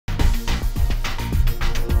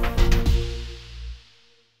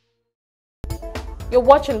You're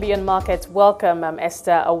watching Beyond Markets. Welcome, I'm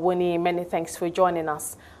Esther Awuni. Many thanks for joining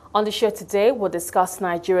us. On the show today, we'll discuss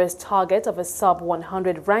Nigeria's target of a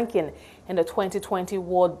sub-100 ranking in the 2020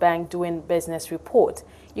 World Bank Doing Business report.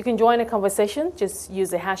 You can join the conversation. Just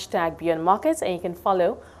use the hashtag Beyond Markets, and you can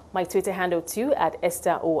follow my Twitter handle too at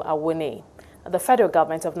Esther O. Awuni. The federal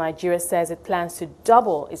government of Nigeria says it plans to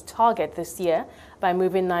double its target this year by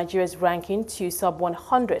moving Nigeria's ranking to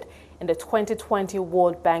sub-100 in the 2020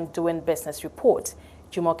 World Bank Doing Business report.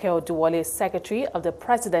 Jumoke Oduwole is Secretary of the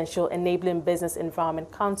Presidential Enabling Business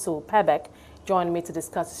Environment Council, PEBEC, joined me to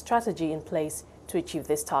discuss the strategy in place to achieve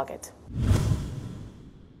this target.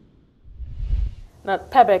 Now,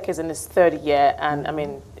 PEBEC is in its third year,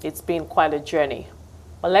 and it's been quite a journey.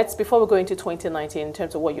 But before we go into 2019, in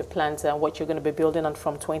terms of what you've planned and what you're going to be building on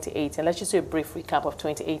from 2018, let's just do a brief recap of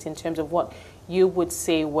 2018 in terms of what you would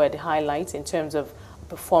say were the highlights in terms of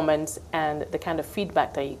performance and the kind of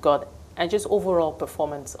feedback that you got, and just overall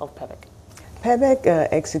performance of PEBEC. PEBEC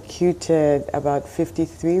executed about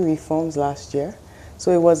 53 reforms last year.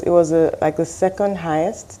 So it was like the second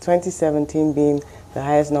highest, 2017 being the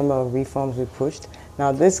highest number of reforms we pushed.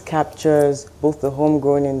 Now this captures both the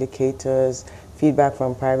homegrown indicators, feedback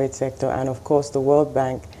from private sector, and of course the World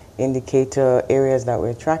Bank indicator areas that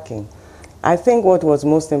we're tracking. I think what was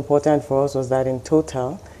most important for us was that in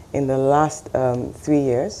total, in the last 3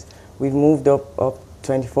 years, we've moved up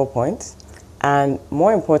 24 points. And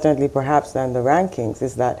more importantly, perhaps than the rankings,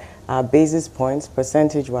 is that our basis points,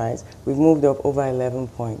 percentage-wise, we've moved up over 11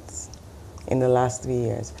 points in the last 3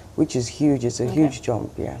 years, which is huge. It's a huge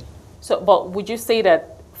jump, yeah. So, but would you say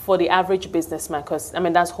that for the average businessman, because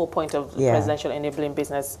that's the whole point of the Presidential Enabling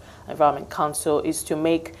Business Environment Council, is to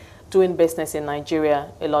make doing business in Nigeria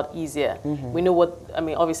a lot easier. We know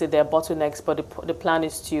obviously there are bottlenecks, but the plan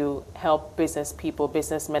is to help business people,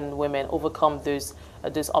 businessmen and women overcome those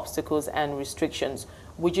obstacles and restrictions.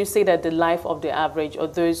 Would you say that the life of the average, or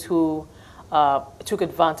those who took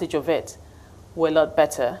advantage of it, were a lot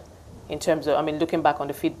better in terms of, looking back on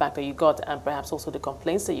the feedback that you got and perhaps also the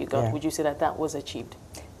complaints that you got, would you say that that was achieved?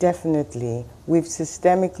 Definitely. We've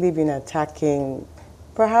systemically been attacking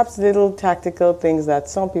perhaps little tactical things that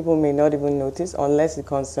some people may not even notice unless it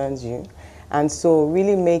concerns you. And so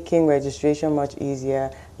really making registration much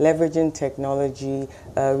easier, leveraging technology,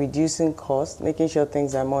 reducing costs, making sure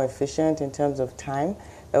things are more efficient in terms of time.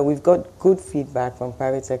 We've got good feedback from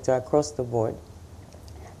private sector across the board.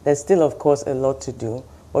 There's still, of course, a lot to do.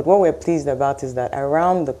 But what we're pleased about is that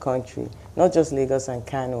around the country, not just Lagos and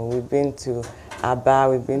Kano, we've been to Aba,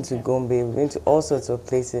 we've been to Gombe, we've been to all sorts of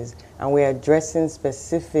places, and we're addressing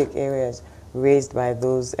specific areas raised by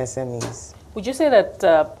those SMEs. Would you say that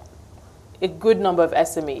a good number of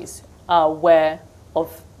SMEs are aware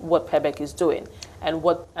of what PEBEC is doing and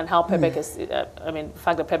how PEBEC is, the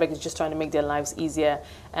fact that PEBEC is just trying to make their lives easier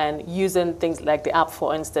and using things like the app,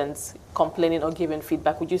 for instance, complaining or giving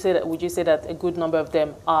feedback? Would you say that a good number of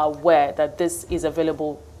them are aware that this is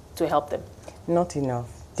available to help them? Not enough.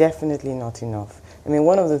 Definitely not enough.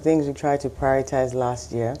 One of the things we tried to prioritize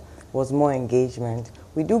last year was more engagement.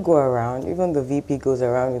 We do go around, even the VP goes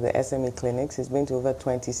around with the SME clinics. He's been to over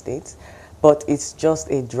 20 states, but it's just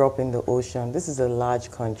a drop in the ocean. This is a large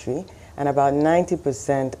country, and about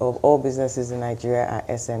 90% of all businesses in Nigeria are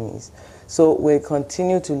SMEs. So we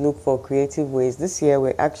continue to look for creative ways. This year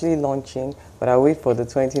we're actually launching, but I'll wait for the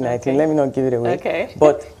 2019. Let me not give it away.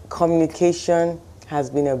 But communication has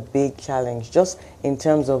been a big challenge, just in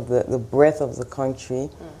terms of the breadth of the country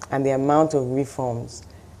and the amount of reforms,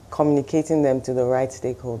 communicating them to the right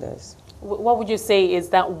stakeholders. What would you say is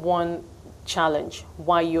that one challenge,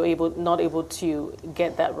 why you're not able to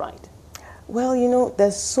get that right? Well,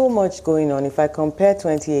 there's so much going on. If I compare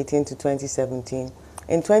 2018 to 2017,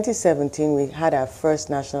 in 2017 we had our first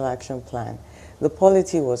national action plan. The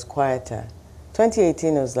polity was quieter.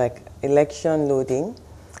 2018 was like election loading,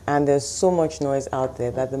 and there's so much noise out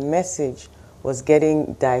there that the message was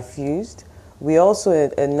getting diffused. We also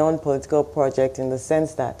had a non-political project in the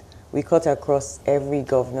sense that we cut across every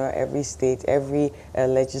governor, every state, every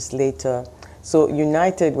legislator. So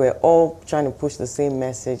united, we're all trying to push the same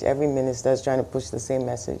message. Every minister is trying to push the same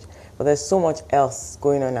message. But there's so much else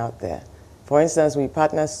going on out there. For instance, we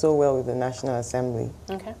partner so well with the National Assembly.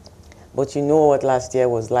 But you know what last year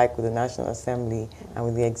was like with the National Assembly and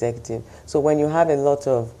with the executive. So when you have a lot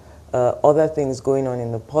of other things going on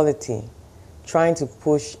in the polity, trying to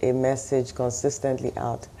push a message consistently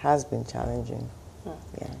out has been challenging.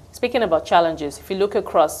 Speaking about challenges, if you look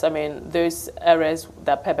across, those areas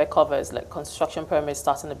that PEBEC covers, like construction permits,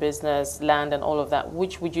 starting a business, land and all of that,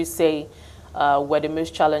 which would you say were the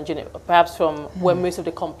most challenging, perhaps from where most of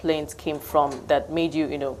the complaints came from that made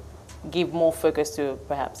you, give more focus to,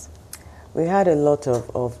 perhaps? We had a lot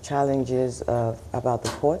of challenges about the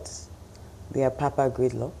ports, the Apapa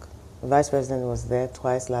gridlock. The Vice President was there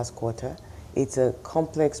twice last quarter. It's a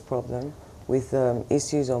complex problem with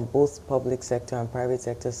issues on both public sector and private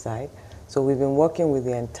sector side. So we've been working with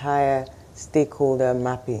the entire stakeholder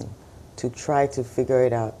mapping to try to figure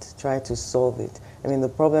it out, try to solve it. I mean, the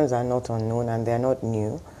problems are not unknown and they're not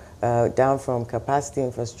new, down from capacity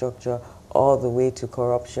infrastructure all the way to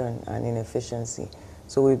corruption and inefficiency.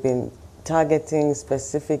 So we've been targeting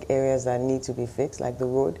specific areas that need to be fixed, like the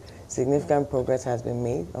road. Significant progress has been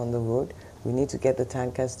made on the road. We need to get the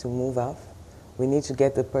tankers to move off. We need to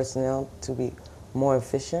get the personnel to be more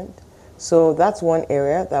efficient. So that's one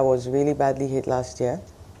area that was really badly hit last year.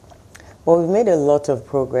 But we've made a lot of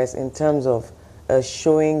progress in terms of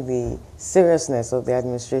showing the seriousness of the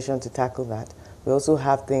administration to tackle that. We also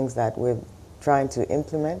have things that we're trying to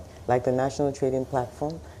implement, like the National Trading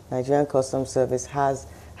Platform. Nigerian Customs Service has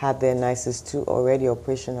had their NICES 2 already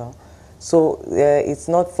operational. So it's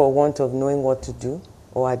not for want of knowing what to do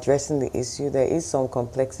or addressing the issue. There is some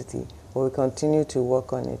complexity, but we continue to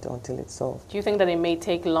work on it until it's solved. Do you think that it may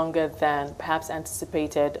take longer than perhaps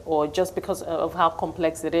anticipated, or just because of how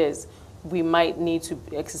complex it is, we might need to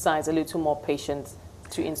exercise a little more patience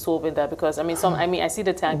in solving that? Because I mean, I see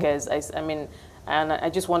the tankers. And I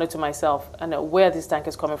just wondered to myself, where are these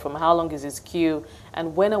tankers coming from? How long is this queue?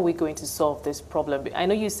 And when are we going to solve this problem? I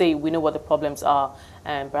know you say we know what the problems are,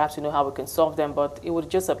 and perhaps we know how we can solve them, but it would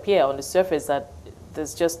just appear on the surface that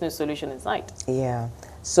there's just no solution in sight. Yeah.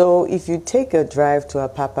 So if you take a drive to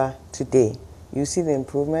Apapa today, you see the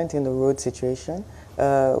improvement in the road situation.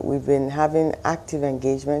 We've been having active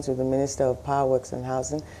engagements with the Minister of Power Works and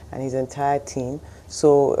Housing and his entire team.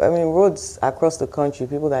 So, I mean, roads across the country,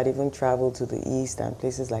 people that even travel to the east and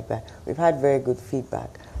places like that, we've had very good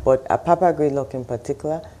feedback. But at Apapa Gridlock in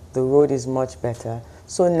particular, the road is much better.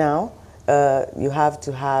 So now you have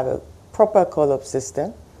to have a proper call-up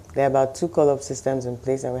system. There are about 2 call-up systems in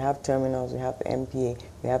place, and we have terminals, we have the MPA,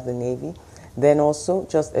 we have the Navy. Then also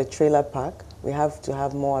just a trailer park. We have to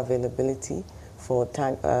have more availability for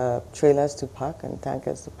trailers to park and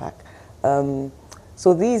tankers to park.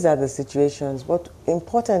 So these are the situations, but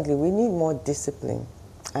importantly, we need more discipline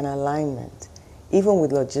and alignment, even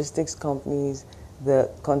with logistics companies, the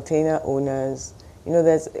container owners. You know,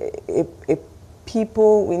 there's a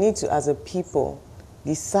people, we need to, as a people,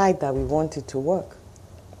 decide that we want it to work.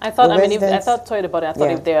 I thought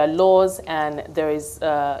if there are laws and there is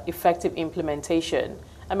effective implementation,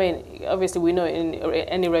 I mean, obviously we know in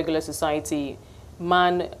any regular society,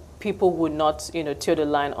 people would not, toe the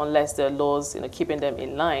line unless there are laws, keeping them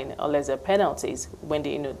in line, unless there are penalties when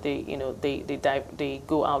they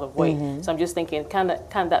go out of way. So I'm just thinking, can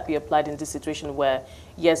that be applied in this situation where,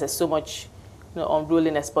 yes, there's so much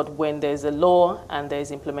unruliness, but when there's a law and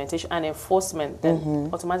there's implementation and enforcement, then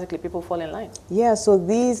automatically people fall in line? Yeah, so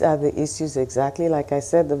these are the issues exactly. Like I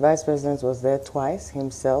said, the Vice President was there twice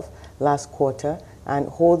himself last quarter and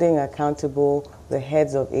holding accountable the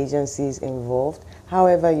heads of agencies involved.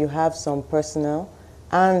 However, you have some personnel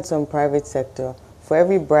and some private sector. For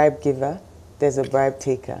every bribe giver, there's a bribe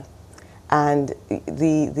taker. And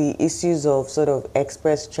the issues of sort of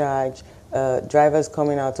express charge, drivers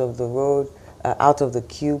coming out of the road, out of the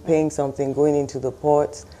queue, paying something, going into the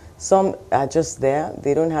ports. Some are just there.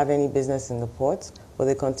 They don't have any business in the ports, but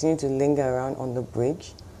they continue to linger around on the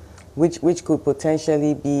bridge, which could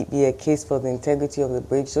potentially be a case for the integrity of the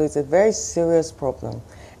bridge. So it's a very serious problem.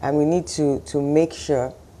 And we need to make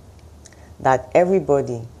sure that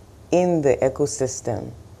everybody in the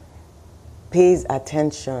ecosystem pays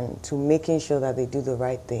attention to making sure that they do the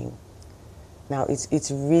right thing. Now, it's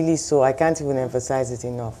really so, I can't even emphasize it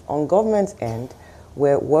enough. On government's end,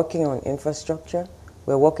 we're working on infrastructure,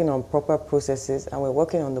 we're working on proper processes, and we're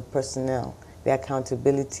working on the personnel, the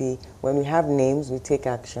accountability. When we have names, we take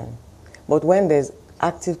action. But when there's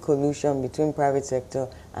active collusion between private sector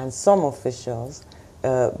and some officials,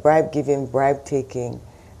 bribe giving, bribe taking,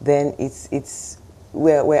 then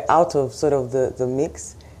we're out of sort of the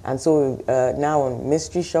mix. And so now on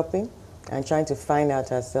mystery shopping and trying to find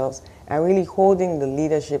out ourselves and really holding the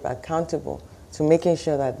leadership accountable to making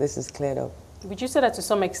sure that this is cleared up. Would you say that to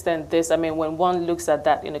some extent when one looks at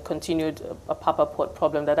that in a continued Apapa Port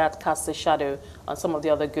problem, that casts a shadow on some of the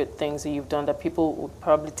other good things that you've done, that people would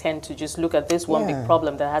probably tend to just look at this one big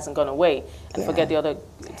problem that hasn't gone away and forget the other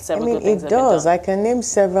several good things that have been done? It does. I can name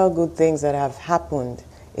several good things that have happened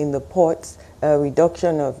in the ports,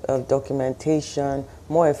 reduction of documentation,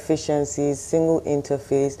 more efficiencies, single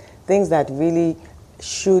interface, things that really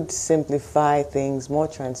should simplify things, more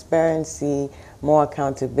transparency, more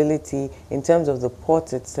accountability in terms of the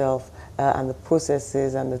port itself and the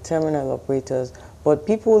processes and the terminal operators. But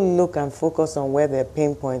people look and focus on where their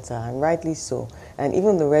pain points are, and rightly so. And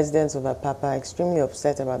even the residents of Apapa are extremely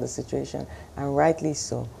upset about the situation, and rightly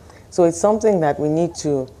so. So it's something that we need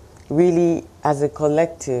to really, as a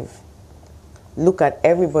collective, look at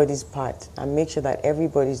everybody's part and make sure that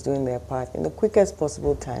everybody's doing their part in the quickest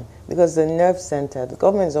possible time. Because the nerve center, the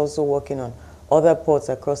government is also working on other ports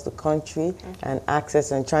across the country and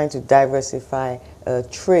access and trying to diversify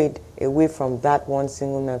trade away from that one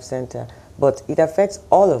single nerve center. But it affects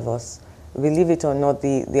all of us. Believe it or not,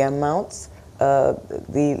 the amounts,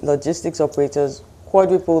 the logistics operators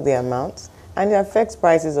quadruple the amounts, and it affects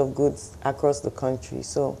prices of goods across the country.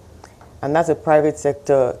 So, and that's a private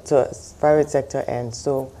sector end.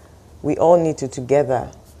 So we all need to together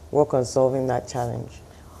work on solving that challenge.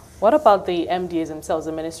 What about the MDAs themselves,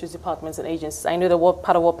 the ministries, departments, and agencies? I know that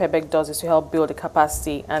part of what PEBEC does is to help build the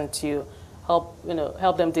capacity and to help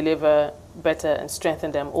them deliver better and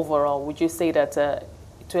strengthen them overall. Would you say that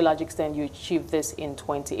to a large extent you achieved this in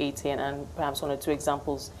 2018, and perhaps one or two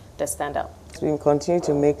examples that stand out? We continue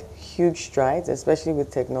to make huge strides, especially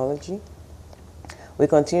with technology. We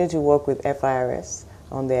continue to work with FIRS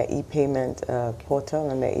on their e-payment portal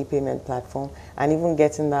and their e-payment platform, and even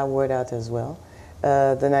getting that word out as well.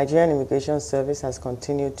 The Nigerian Immigration Service has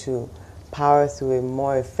continued to power through a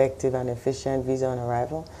more effective and efficient visa on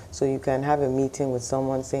arrival. So you can have a meeting with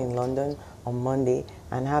someone, say in London on Monday,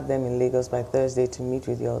 and have them in Lagos by Thursday to meet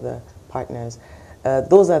with your other partners.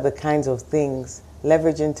 Those are the kinds of things,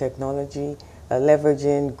 leveraging technology,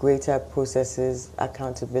 leveraging greater processes,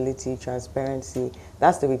 accountability, transparency.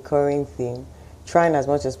 That's the recurring theme. Trying as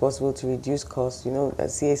much as possible to reduce costs. You know,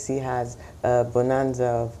 CAC has a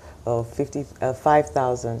bonanza of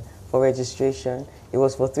 5,000 for registration. It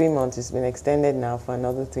was for 3 months. It's been extended now for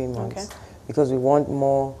another 3 months because we want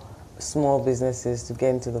more small businesses to get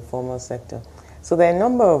into the formal sector. So there are a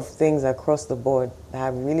number of things across the board that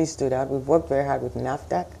have really stood out. We've worked very hard with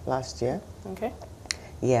NAFDAC last year. Okay.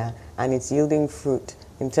 Yeah, and it's yielding fruit.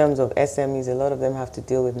 In terms of SMEs, a lot of them have to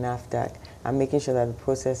deal with NAFDAC and making sure that the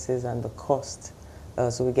processes and the cost.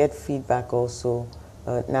 So we get feedback also.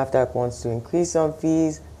 NAFDAC wants to increase some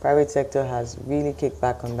fees. Private sector has really kicked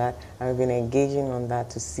back on that, and we've been engaging on that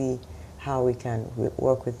to see how we can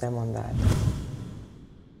work with them on that.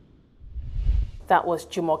 That was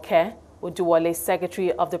Jumoke Oduwole,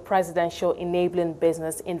 Secretary of the Presidential Enabling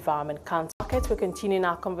Business Environment Council. We're continuing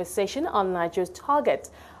our conversation on Nigeria's target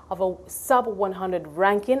of a sub-100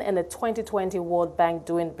 ranking in the 2020 World Bank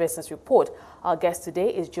Doing Business report. Our guest today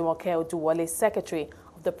is Jumoke Oduwole, Secretary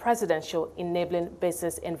of the Presidential Enabling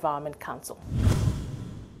Business Environment Council.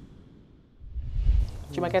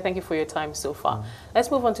 Jumoke, thank you for your time so far.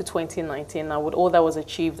 Let's move on to 2019 now, with all that was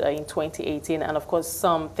achieved in 2018, and of course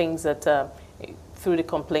some things that through the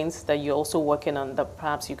complaints that you're also working on that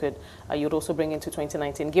perhaps you'd also bring into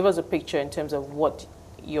 2019. Give us a picture in terms of what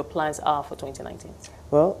your plans are for 2019.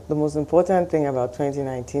 Well, the most important thing about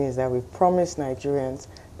 2019 is that we've promised Nigerians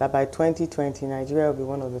that by 2020, Nigeria will be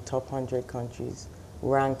one of the top 100 countries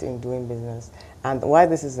ranked in doing business. And why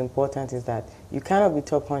this is important is that you cannot be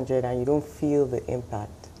top 100 and you don't feel the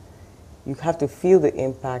impact. You have to feel the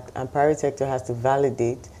impact, and private sector has to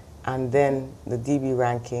validate, and then the DB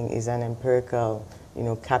ranking is an empirical,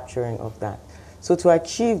 capturing of that. So to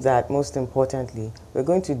achieve that, most importantly, we're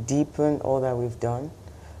going to deepen all that we've done,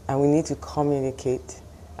 and we need to communicate.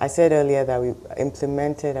 I said earlier that we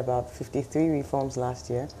implemented about 53 reforms last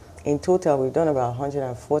year. In total, we've done about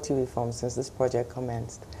 140 reforms since this project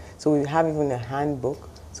commenced. So we have even a handbook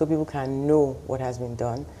so people can know what has been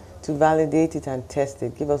done, to validate it and test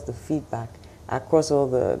it, give us the feedback across all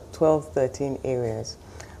the 12, 13 areas.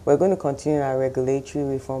 We're going to continue our regulatory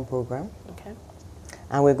reform program. Okay.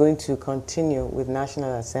 And we're going to continue with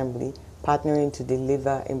National Assembly, partnering to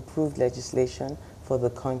deliver improved legislation for the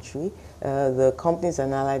country. The Companies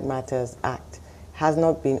and Allied Matters Act has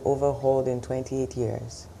not been overhauled in 28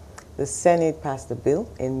 years. The Senate passed the bill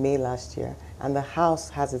in May last year, and the House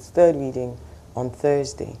has its third reading on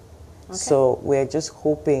Thursday. Okay. So we're just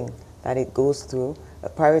hoping that it goes through. The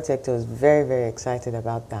private sector is very, very excited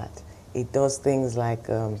about that. It does things like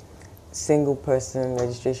single person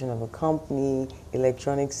registration of a company,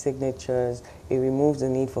 electronic signatures. It removes the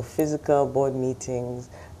need for physical board meetings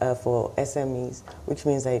for SMEs, which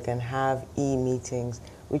means that you can have e-meetings,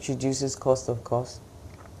 which reduces cost of cost.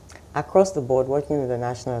 Across the board, working with the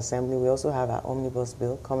National Assembly, we also have our omnibus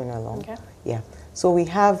bill coming along. Okay. Yeah. So we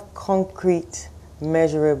have concrete,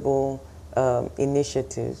 measurable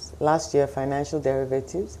initiatives. Last year, financial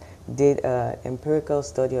derivatives did an empirical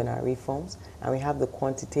study on our reforms, and we have the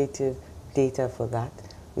quantitative data for that.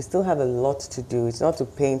 We still have a lot to do. It's not to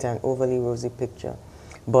paint an overly rosy picture,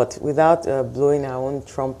 but without blowing our own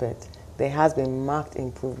trumpet, there has been marked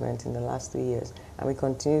improvement in the last 3 years, and we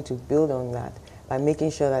continue to build on that by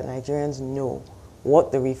making sure that Nigerians know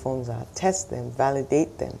what the reforms are, test them,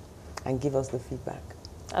 validate them, and give us the feedback.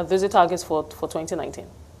 Those are targets for 2019?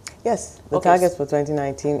 Yes, the target for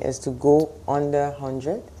 2019 is to go under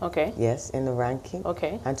 100. Okay. Yes, in the ranking.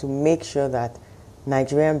 Okay. And to make sure that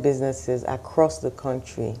Nigerian businesses across the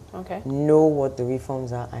country know what the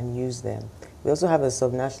reforms are and use them. We also have a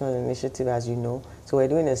subnational initiative, as you know. So we're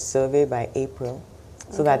doing a survey by April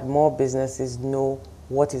so that more businesses know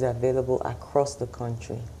what is available across the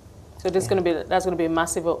country. So that's going to be a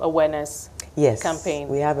massive awareness campaign.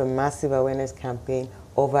 We have a massive awareness campaign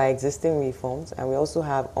of our existing reforms, and we also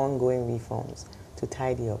have ongoing reforms to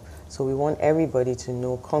tidy up. So we want everybody to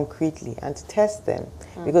know concretely and to test them,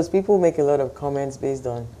 because people make a lot of comments based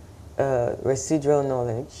on residual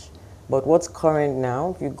knowledge. But what's current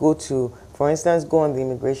now, if you go to, for instance, go on the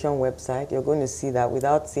immigration website, you're going to see that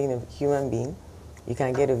without seeing a human being, you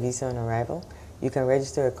can get a visa on arrival, you can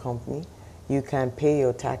register a company, you can pay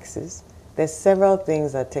your taxes. There's several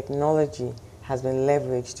things that technology has been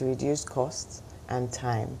leveraged to reduce costs and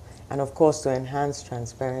time, and of course to enhance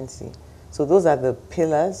transparency. So those are the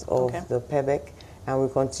pillars of the PEBEC, and we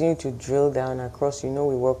continue to drill down across. You know,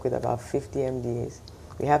 we work with about 50 MDAs.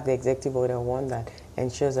 We have the Executive Order 1 that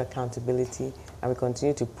ensures accountability, and we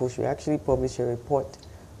continue to push. We actually publish a report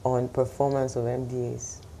on performance of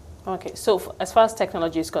MDAs. Okay, so as far as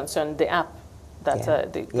technology is concerned, the app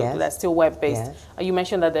that that's still web-based, you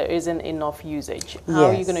mentioned that there isn't enough usage. How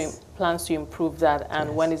are you going to plans to improve that,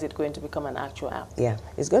 and when is it going to become an actual app? Yeah,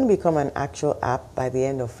 it's going to become an actual app by the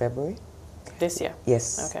end of February. This year?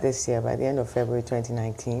 Yes, this year, by the end of February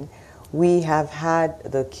 2019. We have had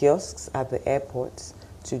the kiosks at the airports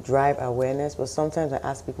to drive awareness, but sometimes I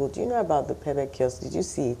ask people, do you know about the PEBEC kiosk? Did you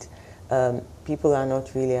see it? People are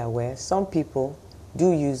not really aware. Some people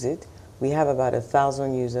do use it. We have about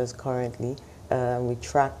 1,000 users currently. We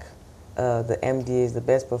track the MDAs, the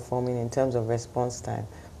best performing in terms of response time.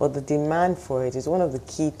 But the demand for it is one of the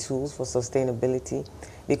key tools for sustainability,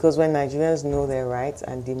 because when Nigerians know their rights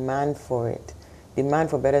and demand for it, demand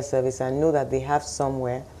for better service, and know that they have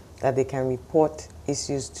somewhere that they can report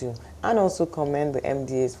issues to, and also commend the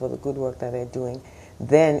MDAs for the good work that they're doing,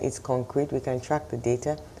 then it's concrete. We can track the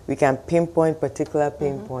data. We can pinpoint particular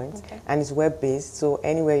pain points, and it's web-based, so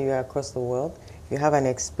anywhere you are across the world, if you have an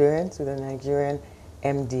experience with a Nigerian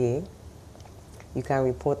MDA, you can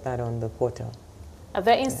report that on the portal. Are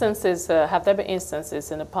there instances, have there been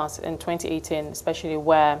instances in the past, in 2018 especially,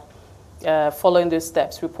 where following those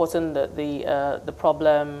steps, reporting the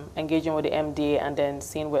problem, engaging with the MDA, and then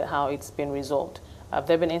seeing how it's been resolved? Have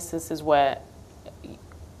there been instances where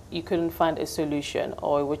you couldn't find a solution,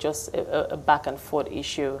 or it was just a back and forth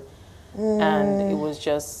issue, and it was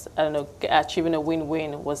just, I don't know, achieving a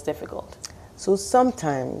win-win was difficult? So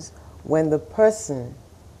sometimes when the person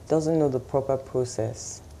doesn't know the proper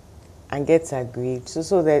process and gets aggrieved,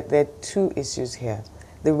 so there are two issues here.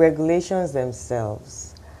 The regulations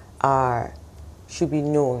themselves should be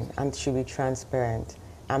known and should be transparent,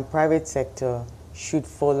 and private sector should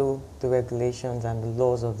follow the regulations and the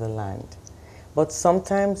laws of the land. But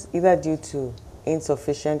sometimes, either due to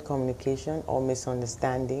insufficient communication or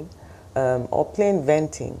misunderstanding or plain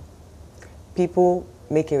venting, people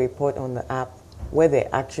make a report on the app where they're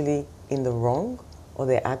actually in the wrong or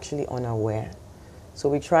they're actually unaware. So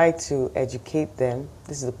we try to educate them.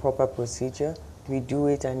 This is the proper procedure. We do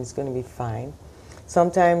it and it's going to be fine.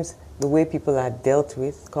 Sometimes the way people are dealt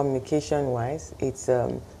with, communication-wise, it's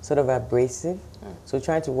sort of abrasive. So we're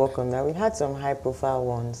trying to work on that. We've had some high-profile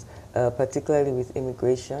ones, particularly with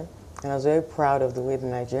immigration. And I was very proud of the way the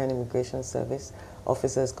Nigerian Immigration Service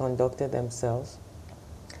officers conducted themselves.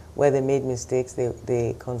 Where they made mistakes,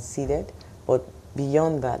 they conceded. But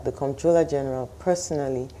beyond that, the Comptroller General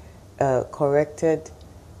personally corrected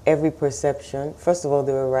every perception. First of all,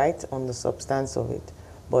 they were right on the substance of it,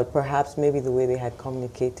 but perhaps maybe the way they had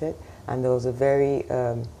communicated. And there was a very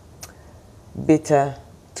bitter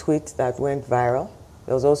tweet that went viral.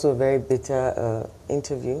 There was also a very bitter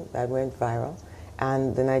interview that went viral.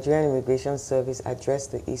 And the Nigerian Immigration Service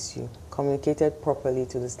addressed the issue, communicated properly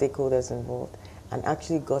to the stakeholders involved, and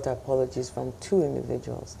actually got apologies from 2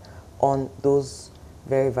 individuals on those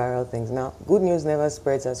very viral things. Now, good news never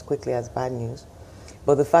spreads as quickly as bad news,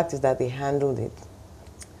 but the fact is that they handled it.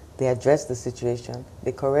 They addressed the situation,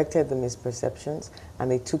 they corrected the misperceptions,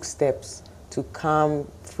 and they took steps to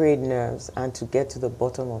calm frayed nerves and to get to the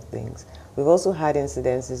bottom of things. We've also had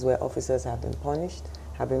incidences where officers have been punished,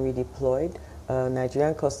 have been redeployed.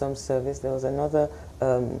 Nigerian Customs Service, there was another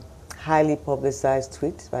highly publicized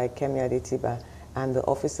tweet by Kemi Adetiba, and the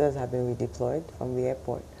officers have been redeployed from the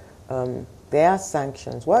airport. There are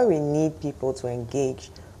sanctions. Why we need people to engage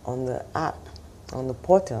on the app, on the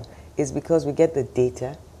portal, is because we get the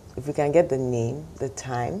data. If we can get the name, the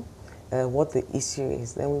time, what the issue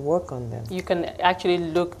is, then we work on them. You can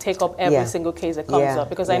actually take up every single case that comes up,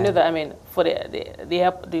 because I know that, I mean, for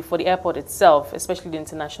for the airport itself, especially the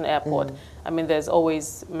international airport, I mean, there's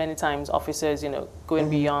always many times officers, going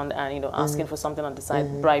beyond and asking for something on the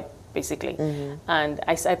side, bribe basically. And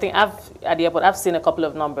I think at the airport I've seen a couple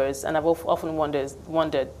of numbers, and I've often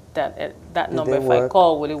wondered that that number, if I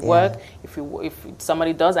call, will it work? If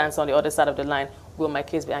somebody does answer on the other side of the line, will my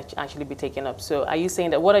case actually be taken up? So are you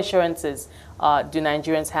saying that, what assurances do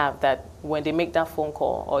Nigerians have that when they make that phone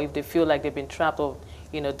call, or if they feel like they've been trapped, or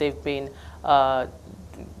they've been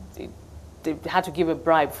they've had to give a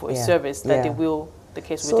bribe for a service, that the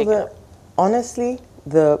case will be taken up? Honestly,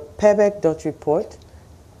 the PEBEC report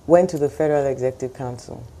went to the Federal Executive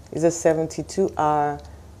Council. It's a 72-hour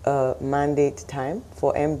mandate time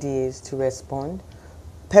for MDAs to respond.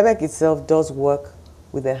 PEBEC itself does work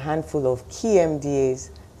with a handful of key MDAs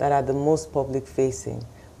that are the most public-facing,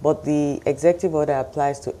 but the executive order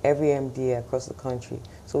applies to every MDA across the country.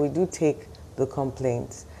 So we do take the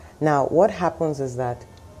complaints. Now, what happens is that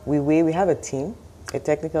we have a team, a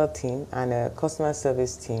technical team, and a customer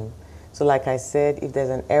service team. So like I said, if there's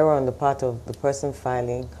an error on the part of the person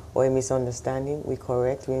filing or a misunderstanding, we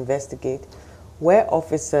correct, we investigate. Where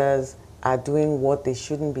officers are doing what they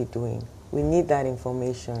shouldn't be doing, we need that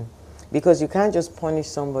information. Because you can't just punish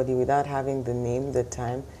somebody without having the name, the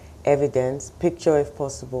time, evidence, picture if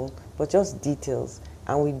possible, but just details.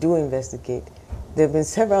 And we do investigate. There have been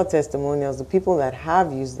several testimonials. The people that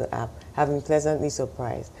have used the app have been pleasantly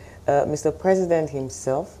surprised. Mr. President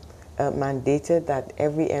himself mandated that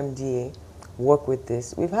every MDA work with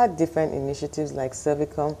this. We've had different initiatives like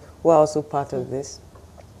Servicom, who are also part of this.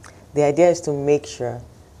 The idea is to make sure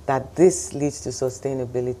that this leads to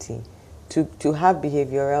sustainability. To have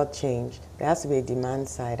behavioral change, there has to be a demand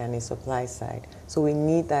side and a supply side. So we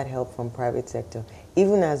need that help from private sector.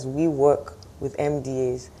 Even as we work with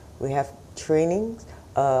MDAs, we have trainings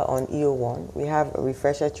on EO1. We have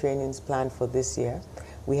refresher trainings planned for this year.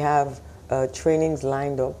 We have trainings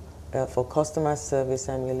lined up for customer service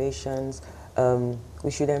and relations.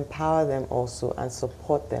 We should empower them also and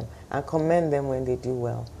support them and commend them when they do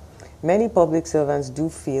well. Many public servants do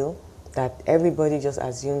feel that everybody just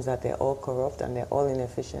assumes that they're all corrupt and they're all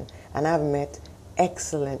inefficient. And I've met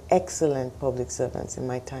excellent, excellent public servants in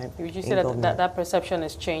my time. Would you say that perception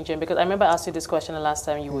is changing? Because I remember asking this question the last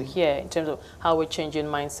time you were here, in terms of how we're changing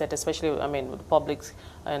mindset, especially, I mean, with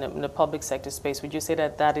in the public sector space. Would you say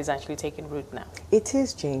that that is actually taking root now? It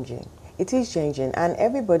is changing. It is changing, and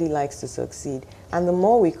everybody likes to succeed. And the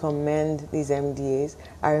more we commend these MDAs,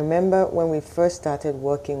 I remember when we first started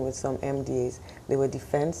working with some MDAs, they were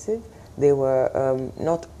defensive. They were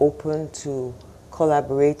not open to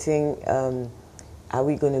collaborating. Are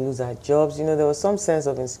we going to lose our jobs? You know, there was some sense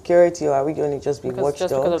of insecurity, or are we going to just be watchdogs?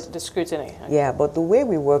 Just because of the scrutiny. Okay. Yeah, but the way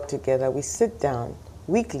we work together, we sit down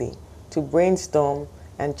weekly to brainstorm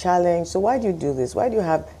and challenge. So why do you do this? Why do you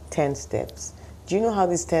have 10 steps? Do you know how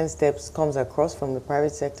these 10 steps comes across from the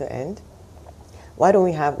private sector end? Why don't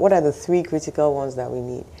we have, what are the 3 critical ones that we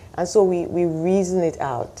need? And so we reason it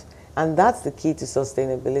out. And that's the key to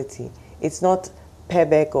sustainability. It's not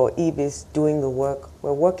PEBEC or EBIS doing the work.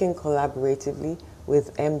 We're working collaboratively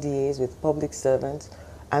with MDAs, with public servants.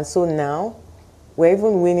 And so now, we're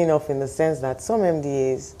even winning off in the sense that some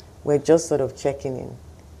MDAs were just sort of checking in.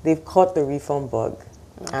 They've caught the reform bug,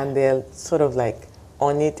 and they're sort of like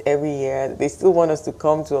on it every year. They still want us to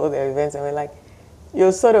come to all their events, and we're like,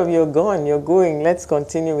 you're gone, you're going, let's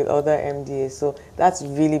continue with other MDAs. So that's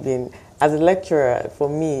really been, as a lecturer, for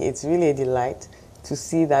me, it's really a delight to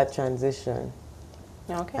see that transition.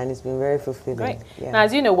 Okay. And it's been very fulfilling. Great. Yeah. Now,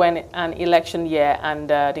 as you know, when an election year and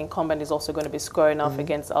the incumbent is also going to be scoring off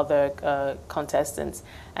against other contestants.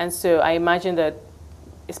 And so I imagine that,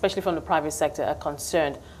 especially from the private sector, are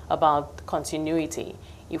concerned about continuity.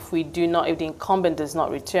 If the incumbent does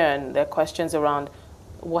not return, there are questions around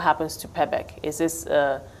what happens to PEBEC. Is this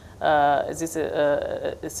a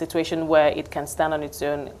situation where it can stand on its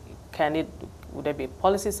own? Would there be a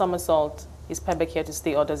policy somersault? Is PEBEC here to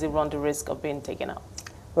stay, or does it run the risk of being taken out?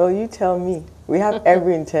 Well, you tell me. We have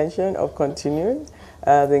every intention of continuing.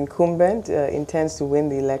 The incumbent intends to win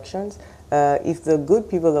the elections. If the good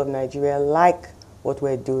people of Nigeria like what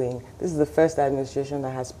we're doing, this is the first administration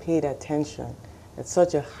that has paid attention at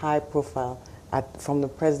such a high profile from the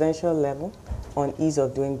presidential level on ease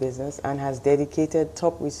of doing business and has dedicated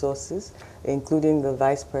top resources, including the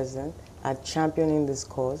vice president, at championing this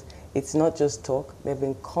cause. It's not just talk. There have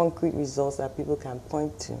been concrete results that people can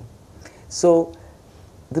point to. So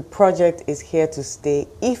the project is here to stay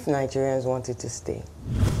if Nigerians want it to stay.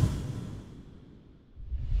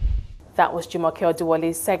 That was Jumoke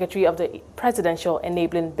Oduwole, Secretary of the Presidential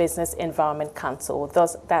Enabling Business Environment Council.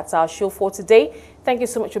 Thus, that's our show for today. Thank you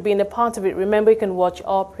so much for being a part of it. Remember, you can watch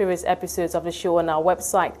all previous episodes of the show on our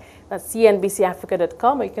website. That's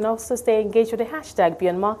cnbcafrica.com. Or you can also stay engaged with the hashtag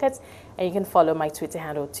Beyond Markets. And you can follow my Twitter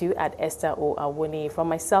handle too at Esther O. Awuni. From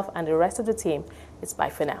myself and the rest of the team, it's bye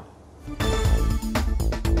for now.